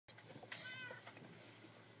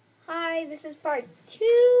say this is part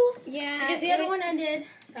 2. Yeah. Because the other one ended.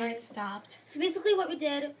 Sorry. It stopped. So basically what we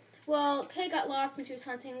did, well, Kay got lost when she was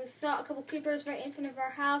hunting. We fought a couple creepers right in front of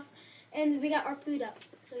our house, and we got our food up.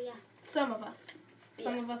 So yeah. Some of us.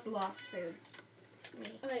 Some Yeah. of us lost food. Me.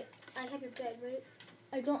 Okay, I have your bed, right?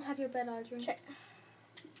 I don't have your bed, Audrey. Check.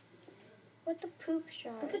 What the poop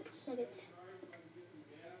shard? What the poop nuggets?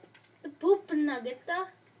 The poop nugget.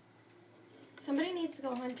 Somebody needs to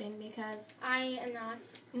go hunting because I am not.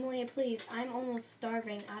 Malia, please. I'm almost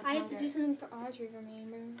starving out of I have to hunger. do something for Audrey,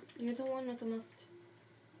 remember? You're the one with the most.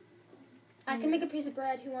 I can make a piece of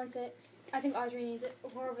bread. Who wants it? I think Audrey needs it.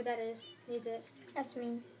 Whoever that is needs it. That's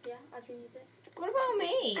me. Yeah, Audrey needs it. What about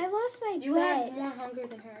me? I lost my You bed. have more hunger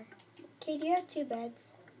than her. Okay, do you have 2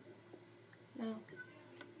 beds? No.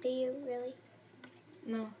 Do you really?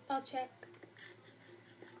 No. I'll check.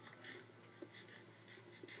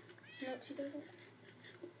 Nope, she doesn't.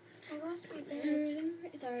 I lost my bed.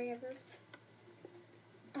 Sorry, I burped.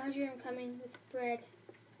 Audrey, I'm coming with bread.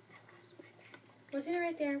 I lost my bed. Wasn't it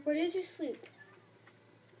right there? Where did you sleep?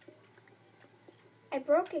 I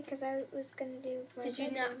broke it because I was going to do my Did you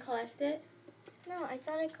bedroom. not collect it? No, I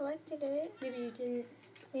thought I collected it. Maybe you didn't.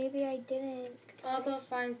 Maybe I didn't. 'Cause I'll go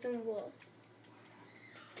find some wool.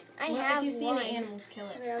 I Well, have if you see one. any animals, kill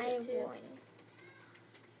it. Okay, I'll I get have 2. one.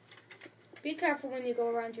 Be careful when you go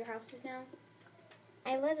around your houses now.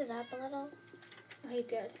 I lit it up a little. Okay,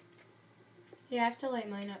 good. Yeah, I have to light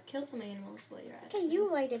mine up. Kill some animals while you're at it. Okay, you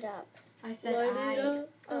light it up. I said Light I it up,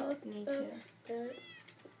 need up, to.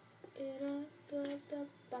 Light it up,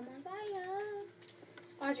 by my fire.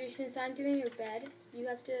 Audrey, since I'm doing your bed, you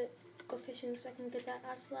have to go fishing so I can get that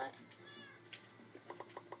ocelot.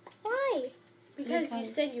 Why? Because you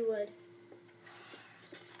Because- said you would.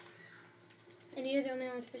 And you're the only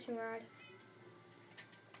one with a fishing rod.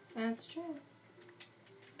 That's true.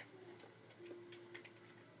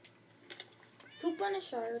 Poop on a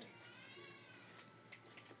shard.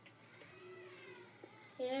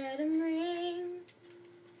 Hear them ring.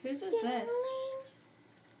 Whose is Hear this? them ring.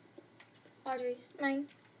 Audrey's. Mine.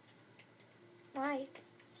 Why?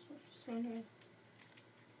 Just wondering.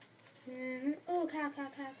 Oh, cow.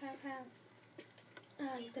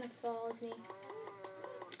 Oh, he's gonna fall, isn't he?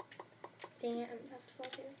 Dang it, I'm gonna have to fall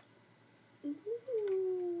too.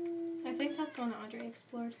 Ooh. I think that's one Audrey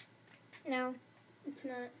explored. No. It's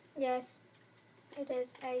not. Yes. It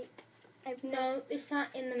is. No, it's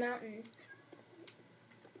not in the mountain.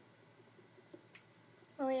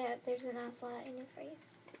 Oh yeah, there's an ocelot in your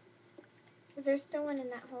face. Is there still one in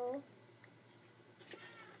that hole?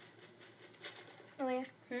 Oh yeah.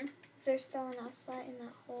 Is there still an ocelot in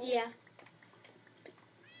that hole? Yeah.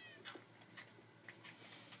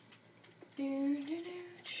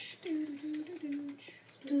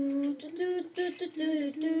 Do, do, do, do, do,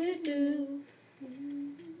 do, do, do.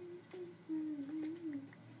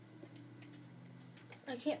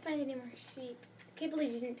 I can't find any more sheep. I can't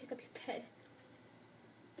believe you didn't pick up your bed.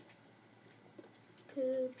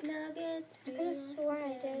 Poop nuggets. I could have sworn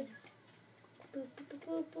I did. Poop, poop,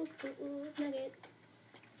 poop, poop, poop, poop, nugget.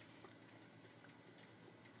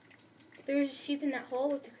 There was a sheep in that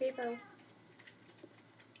hole with the creeper.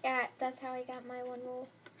 Yeah, that's how I got my 1 wool.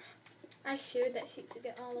 I sheared that sheep to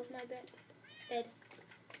get all of my bed.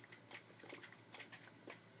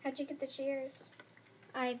 How'd you get the shears?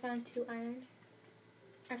 I found 2 iron.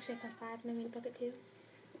 Actually, I found 5 and I made a bucket too.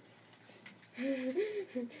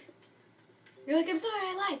 You're like, I'm sorry,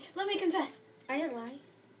 I lied. Let me confess. I didn't lie.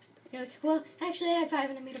 You're like, well, actually, I had 5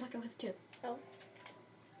 and I made a bucket with 2. A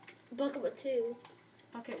bucket with 2.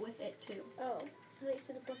 Bucket with it, too. Oh, I thought you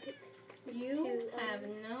said a bucket. with You 2 have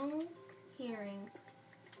iron. no hearing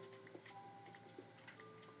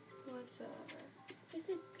whatsoever. Yes,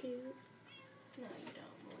 I do. No, you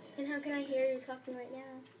don't, Malia. And how can I hear you talking right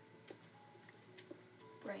now?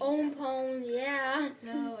 Brain Om drums. pone, yeah.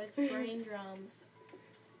 No, it's brain drums.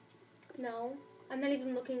 No, I'm not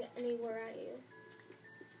even looking anywhere at you.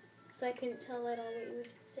 So I couldn't tell at all what you would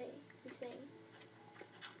be saying.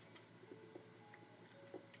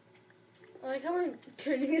 I like how we're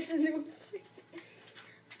turning this into a fight.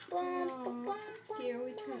 Oh, dear,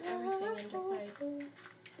 we turn everything into fights.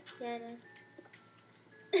 Yeah, I know.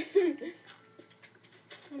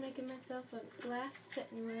 I'm making myself a glass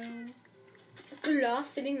sitting room. Glass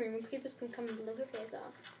sitting room and creepers can come and blow her face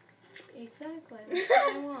off. Exactly. That's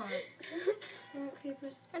what I want. I want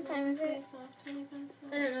creepers to What blow time my is it? face off 25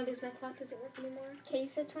 I don't know because my clock doesn't work anymore. Okay, you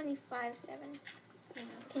said 25/7. Yeah.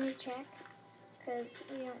 Can you check? Because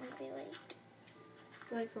we don't want to be late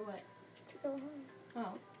Like for what? to go home.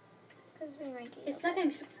 Oh. Because we might get It's not going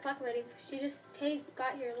to be 6 o'clock already. Kay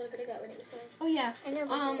got here a little bit ago when it was saying. Oh yeah. I know,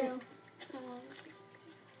 but still. How long?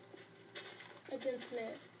 I didn't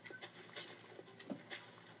finish.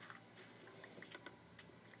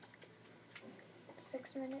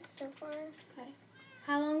 Six minutes so far. Okay.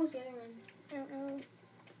 How long was the other one? I don't know.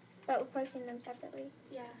 But we're posting them separately.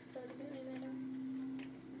 Yeah, so it doesn't really matter.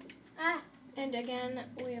 Ah! And again,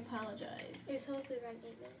 we apologize. It's hopefully around 8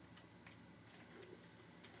 minutes.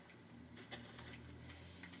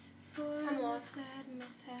 For I'm the lost. sad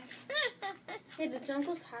mishap. Hey, the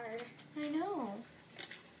jungle's hard. I know.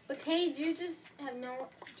 But Kate, you just have no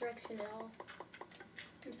direction at all.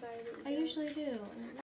 I'm sorry that you I don't. usually do.